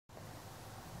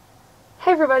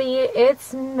Hey everybody,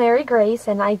 it's Mary Grace,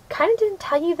 and I kind of didn't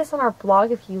tell you this on our blog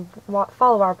if you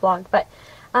follow our blog, but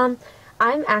I'm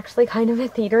actually kind of a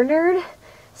theater nerd.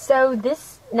 So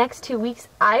this next 2 weeks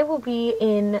I will be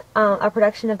in a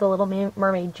production of The Little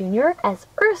Mermaid Jr. as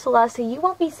Ursula, so you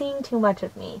won't be seeing too much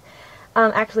of me.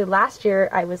 Actually last year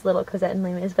I was Little Cosette and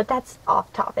Les Mis, but that's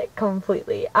off topic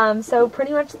completely. So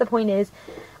pretty much the point is,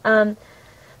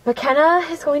 McKenna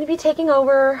is going to be taking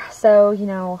over, so, you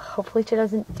know, hopefully she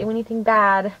doesn't do anything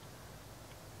bad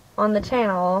on the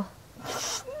channel.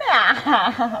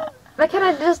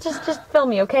 McKenna, just film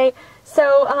me, okay?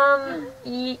 So,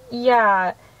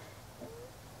 yeah.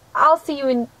 I'll see you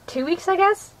in 2 weeks, I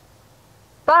guess?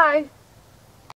 Bye!